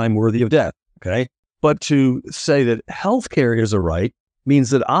committed a crime worthy of death, okay? But to say that healthcare is a right means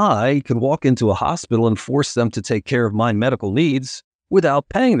that I can walk into a hospital and force them to take care of my medical needs without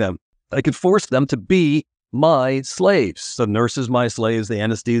paying them. I could force them to be my slaves. The nurses, my slaves, the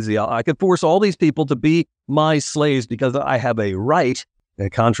anesthesia. I could force all these people to be my slaves because I have a right.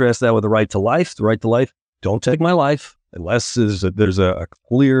 And contrast that with the right to life. The right to life, don't take my life unless there's a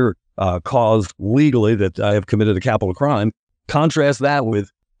clear cause legally that I have committed a capital crime. Contrast that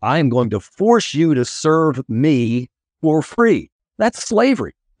with, I am going to force you to serve me for free. That's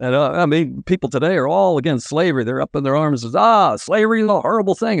slavery. And I mean, people today are all against slavery. They're up in their arms as, slavery is a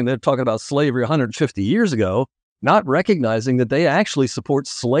horrible thing. And they're talking about slavery 150 years ago, not recognizing that they actually support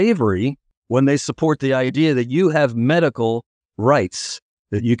slavery when they support the idea that you have medical rights,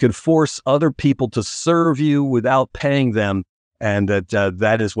 that you can force other people to serve you without paying them, and that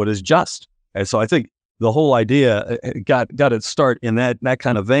that is what is just. And so I think the whole idea got its start in that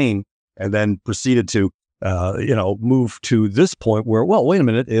kind of vein, and then proceeded to move to this point where, well, wait a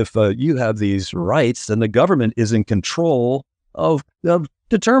minute, if you have these rights, then the government is in control of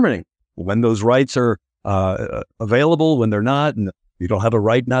determining when those rights are available, when they're not, and you don't have a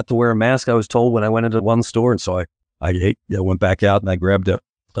right not to wear a mask, I was told when I went into one store. And so I went back out and I grabbed a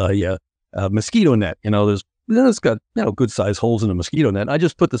mosquito net. It's got good sized holes in the mosquito net. I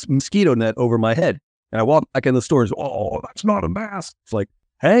just put this mosquito net over my head, and I walked back in the store and said, "Oh, that's not a mask." It's like,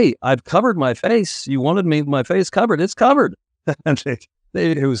 hey, I've covered my face. You wanted my face covered. It's covered. And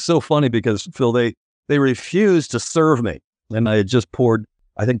it was so funny because, Phil, they refused to serve me. And I had just poured,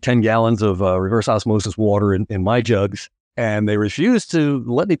 I think, 10 gallons of reverse osmosis water in my jugs, and they refused to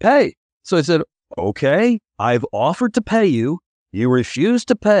let me pay. So I said, okay, I've offered to pay you. You refused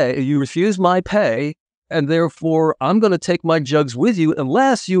to pay. You refused my pay. And therefore, I'm going to take my jugs with you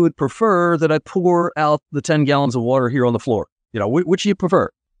unless you would prefer that I pour out the 10 gallons of water here on the floor. Which do you prefer?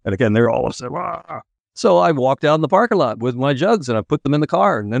 And again, they're all upset. Wah. So I walked out in the parking lot with my jugs and I put them in the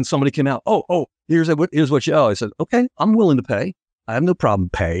car. And then somebody came out. Oh, here's what you owe. I said, okay, I'm willing to pay. I have no problem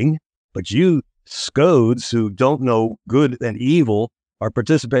paying. But you scodes who don't know good and evil are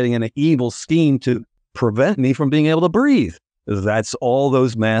participating in an evil scheme to prevent me from being able to breathe. That's all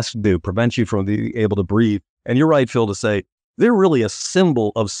those masks do, prevent you from being able to breathe. And you're right, Phil, to say they're really a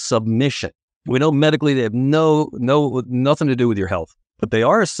symbol of submission. We know medically they have nothing to do with your health, but they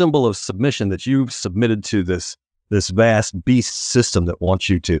are a symbol of submission, that you've submitted to this vast beast system that wants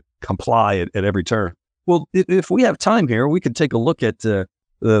you to comply at every turn. Well, if we have time here, we could take a look at the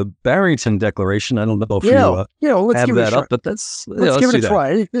Barrington Declaration. I don't know if let's have give that it up, but let's give it a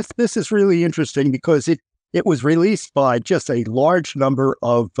try. This is really interesting because it was released by just a large number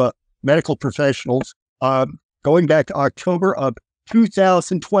of medical professionals going back to October of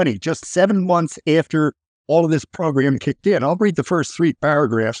 2020, just 7 months after all of this program kicked in. I'll read the first 3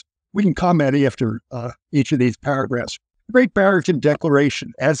 paragraphs. We can comment after each of these paragraphs. Great Barrington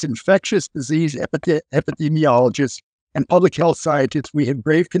Declaration. As infectious disease epidemiologists and public health scientists, we have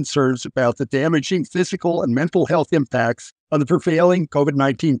grave concerns about the damaging physical and mental health impacts of the prevailing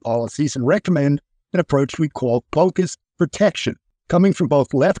COVID-19 policies and recommend an approach we call focused protection. Coming from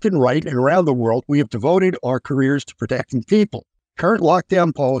both left and right and around the world, we have devoted our careers to protecting people. Current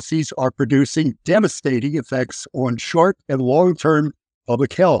lockdown policies are producing devastating effects on short and long-term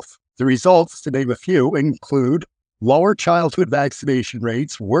public health. The results, to name a few, include lower childhood vaccination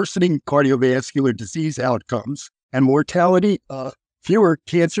rates, worsening cardiovascular disease outcomes and mortality, fewer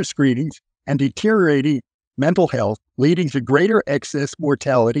cancer screenings, and deteriorating mental health, leading to greater excess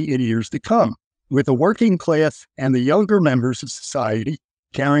mortality in years to come, with the working class and the younger members of society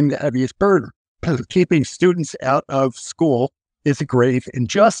carrying the heaviest burden. Keeping students out of school is a grave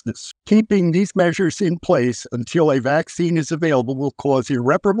injustice. Keeping these measures in place until a vaccine is available will cause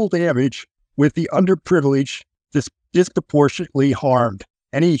irreparable damage, with the underprivileged disproportionately harmed.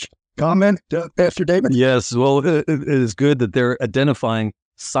 Any comment, Pastor David? Yes, well, it is good that they're identifying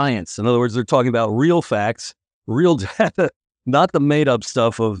science. In other words, they're talking about real facts, real data, not the made-up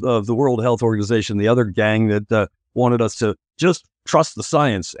stuff of the World Health Organization, the other gang that wanted us to just trust the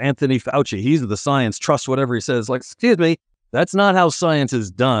science. Anthony Fauci, he's the science, trust whatever he says. Like, excuse me, that's not how science is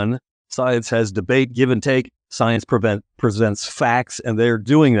done. Science has debate, give and take. Science presents facts, and they're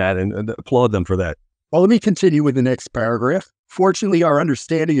doing that, and applaud them for that. Well, let me continue with the next paragraph. Fortunately, our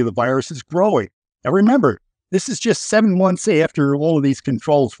understanding of the virus is growing. Now, remember, this is just 7 months after all of these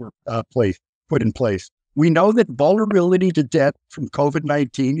controls were put in place. We know that vulnerability to death from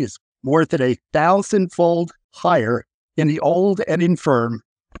COVID-19 is more than 1,000-fold higher in the old and infirm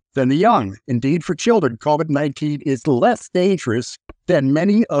than the young. Indeed, for children, COVID-19 is less dangerous than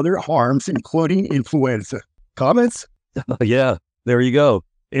many other harms, including influenza. Comments? Yeah, there you go.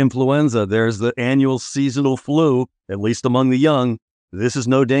 Influenza. There's the annual seasonal flu, at least among the young. This is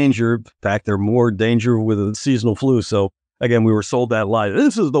no danger. In fact, they're more danger with a seasonal flu. So again, we were sold that lie.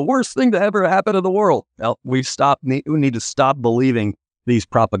 This is the worst thing to ever happen in the world. Well, we need to stop believing these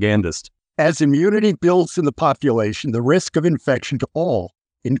propagandists. As immunity builds in the population, the risk of infection to all,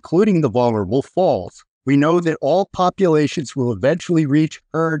 including the vulnerable, falls. We know that all populations will eventually reach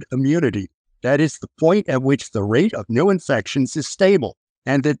herd immunity. That is the point at which the rate of new infections is stable,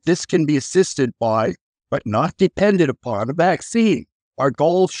 and that this can be assisted by, but not dependent upon, a vaccine. Our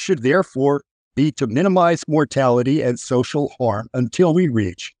goal should therefore be to minimize mortality and social harm until we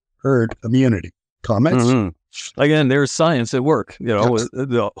reach herd immunity. Comments? Mm-hmm. Again, there's science at work. Yes.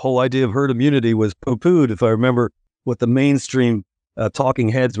 The whole idea of herd immunity was poo-pooed. If I remember what the mainstream talking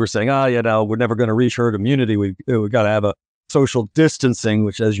heads were saying, we're never going to reach herd immunity. We got to have a social distancing,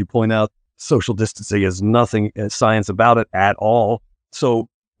 which, as you point out, social distancing is nothing science about it at all. So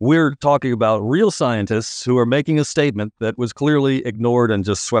we're talking about real scientists who are making a statement that was clearly ignored and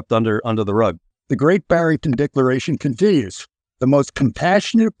just swept under the rug. The Great Barrington Declaration continues. The most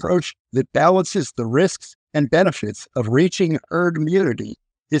compassionate approach that balances the risks and benefits of reaching herd immunity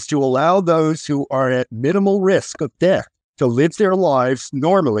is to allow those who are at minimal risk of death to live their lives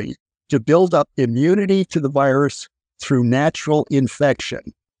normally, to build up immunity to the virus through natural infection,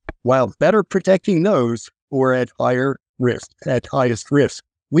 while better protecting those who are at highest risk.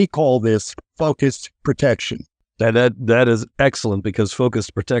 We call this focused protection. That is excellent, because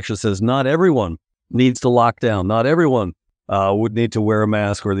focused protection says not everyone needs to lock down. Not everyone would need to wear a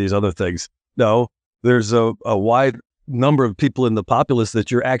mask or these other things. No, there's a wide number of people in the populace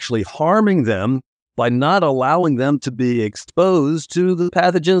that you're actually harming them by not allowing them to be exposed to the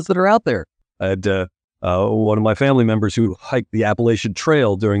pathogens that are out there. I had one of my family members who hiked the Appalachian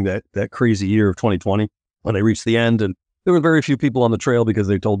Trail during that crazy year of 2020 when they reached the end, and there were very few people on the trail because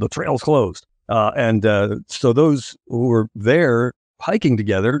they told the trail's closed. So those who were there hiking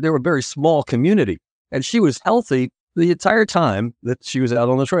together, they were a very small community. And she was healthy the entire time that she was out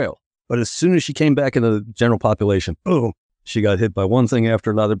on the trail. But as soon as she came back into the general population, boom, she got hit by one thing after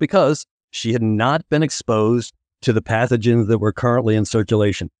another because she had not been exposed to the pathogens that were currently in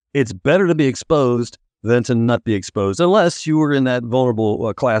circulation. It's better to be exposed than to not be exposed, unless you were in that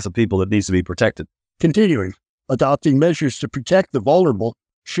vulnerable class of people that needs to be protected. Continuing, adopting measures to protect the vulnerable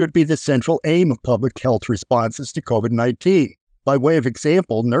should be the central aim of public health responses to COVID-19. By way of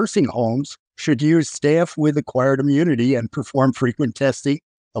example, nursing homes should use staff with acquired immunity and perform frequent testing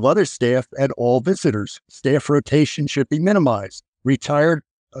of other staff and all visitors. Staff rotation should be minimized. Retired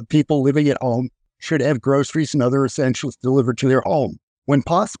people living at home should have groceries and other essentials delivered to their home. When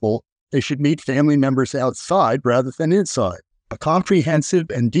possible, they should meet family members outside rather than inside. A comprehensive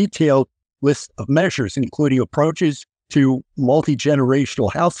and detailed list of measures, including approaches to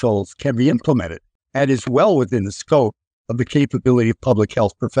multi-generational households, can be implemented and is well within the scope of the capability of public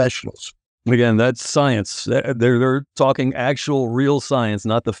health professionals. Again, that's science. They're talking actual real science,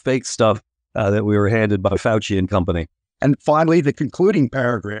 not the fake stuff that we were handed by Fauci and company. And finally, the concluding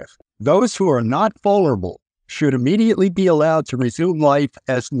paragraph. Those who are not vulnerable should immediately be allowed to resume life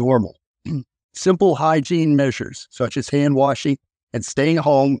as normal. Simple hygiene measures, such as hand washing and staying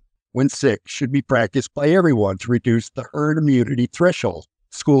home when sick, should be practiced by everyone to reduce the herd immunity threshold.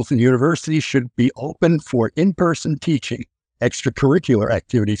 Schools and universities should be open for in-person teaching. Extracurricular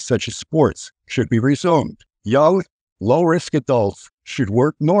activities such as sports should be resumed. Young, low-risk adults should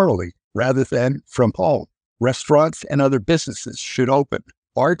work normally rather than from home. Restaurants and other businesses should open.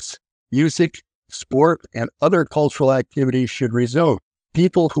 Arts, music, sport, and other cultural activities should resume.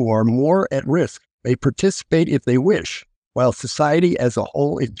 People who are more at risk may participate if they wish, while society as a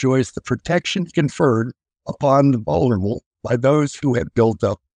whole enjoys the protection conferred upon the vulnerable by those who have built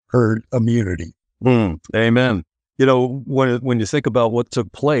up herd immunity. Amen. You know, when you think about what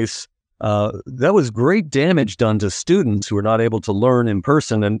took place, that was great damage done to students who were not able to learn in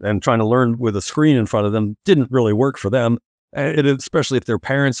person, and trying to learn with a screen in front of them didn't really work for them, and especially if their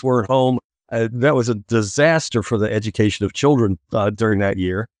parents weren't home. That was a disaster for the education of children during that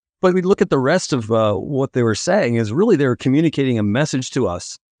year. But we look at the rest of what they were saying is really they were communicating a message to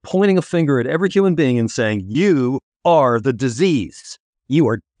us, pointing a finger at every human being and saying, you are the disease. You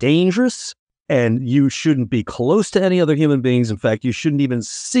are dangerous, and you shouldn't be close to any other human beings. In fact, you shouldn't even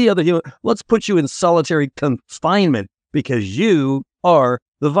see other human. Let's put you in solitary confinement because you are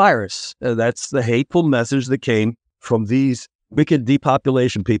the virus. That's the hateful message that came from these wicked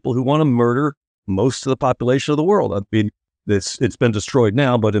depopulation people who want to murder most of the population of the world. I mean, It's been destroyed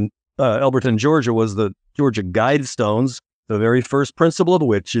now, but in Elberton, Georgia, was the Georgia Guidestones, the very first principle of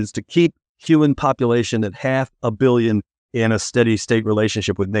which is to keep human population at 500 million in a steady state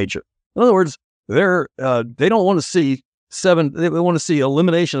relationship with nature. In other words, they don't want to see they want to see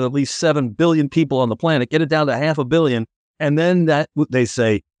elimination of at least 7 billion people on the planet, get it down to 500 million, and then that, they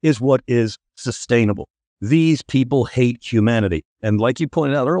say, is what is sustainable. These people hate humanity. And like you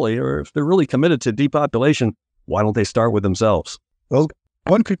pointed out earlier, if they're really committed to depopulation, why don't they start with themselves? Well,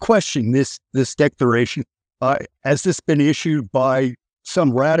 one could question this declaration. Has this been issued by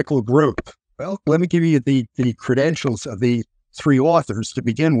some radical group? Well, let me give you the credentials of the three authors to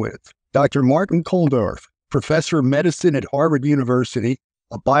begin with. Dr. Martin Kulldorff, professor of medicine at Harvard University,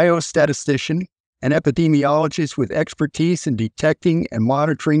 a biostatistician, an epidemiologist with expertise in detecting and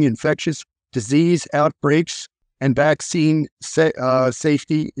monitoring infectious disease outbreaks and vaccine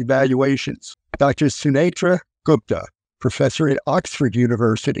safety evaluations. Dr. Sunetra Gupta, professor at Oxford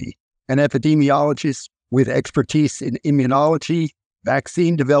University, an epidemiologist with expertise in immunology,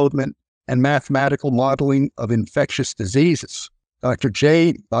 vaccine development, and mathematical modeling of infectious diseases. Dr.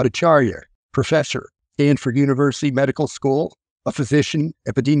 Jay Bhattacharya, professor, Stanford University Medical School, a physician,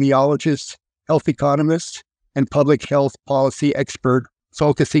 epidemiologist, health economist, and public health policy expert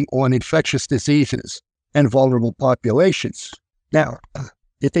focusing on infectious diseases and vulnerable populations. Now,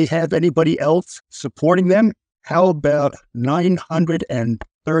 if they have anybody else supporting them, how about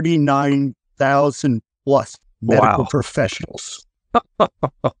 939,000 plus medical professionals?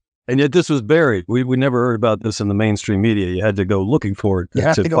 And yet this was buried. We never heard about this in the mainstream media. You had to go looking for it you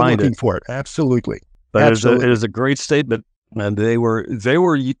have to go find looking it. for it. Absolutely. But Absolutely. It is a great statement. And they were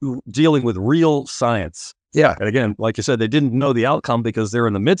dealing with real science. Yeah. And again, like you said, they didn't know the outcome because they're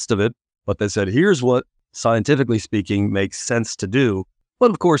in the midst of it. But they said, here's what, scientifically speaking, makes sense to do.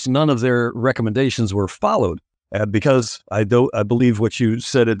 But of course, none of their recommendations were followed. Because I believe what you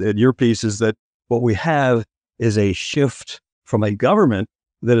said in your piece is that what we have is a shift from a government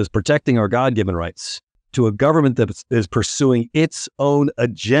that is protecting our God-given rights to a government that is pursuing its own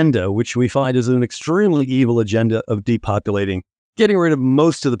agenda, which we find is an extremely evil agenda of depopulating, getting rid of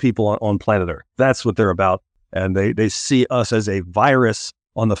most of the people on planet Earth. That's what they're about. And they see us as a virus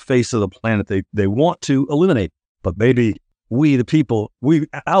on the face of the planet they want to eliminate. But maybe we, the people, we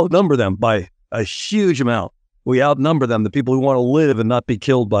outnumber them by a huge amount. We outnumber them. The people who want to live and not be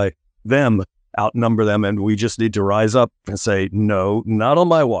killed by them outnumber them. And we just need to rise up and say, no, not on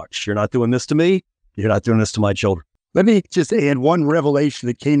my watch. You're not doing this to me. You're not doing this to my children. Let me just add one revelation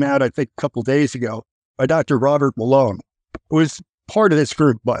that came out, I think, a couple of days ago by Dr. Robert Malone, who is part of this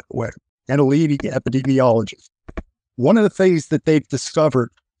group, by the way, and a leading epidemiologist. One of the things that they've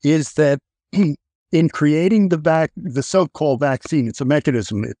discovered is that in creating the so-called vaccine, it's a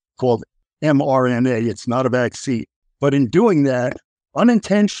mechanism called mRNA. It's not a vaccine. But in doing that,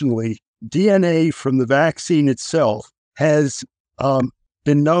 unintentionally, DNA from the vaccine itself has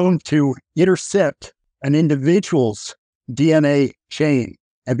been known to intercept an individual's DNA chain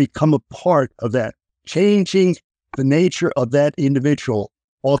and become a part of that, changing the nature of that individual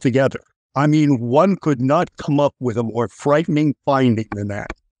altogether. I mean, one could not come up with a more frightening finding than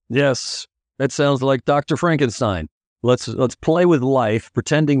that. Yes, that sounds like Dr. Frankenstein. Let's play with life,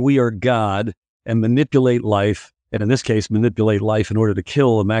 pretending we are God, and manipulate life. And in this case, manipulate life in order to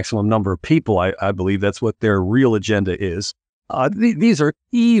kill a maximum number of people. I believe that's what their real agenda is. These are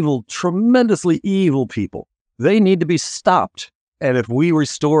evil, tremendously evil people. They need to be stopped. And if we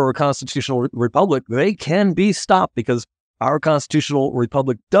restore our constitutional republic, they can be stopped because our constitutional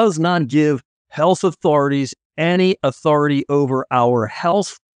republic does not give health authorities any authority over our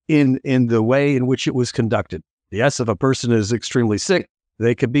health in the way in which it was conducted. Yes, if a person is extremely sick,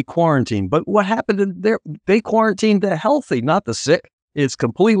 they could be quarantined. But what happened in there? They quarantined the healthy, not the sick. It's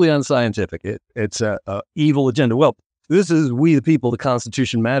completely unscientific. It's a evil agenda. Well, this is We the People, the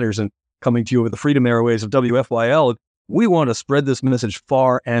Constitution Matters, and coming to you over the Freedom Airways of WFYL. We want to spread this message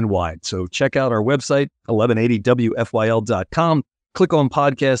far and wide. So check out our website, 1180WFYL.com. Click on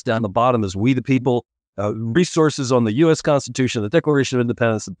podcast down the bottom as We the People. Resources on the U.S. Constitution, the Declaration of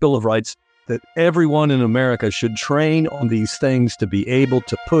Independence, the Bill of Rights, that everyone in America should train on these things to be able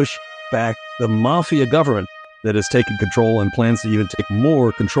to push back the mafia government that has taken control and plans to even take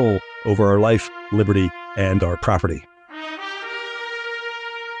more control over our life, liberty, and our property.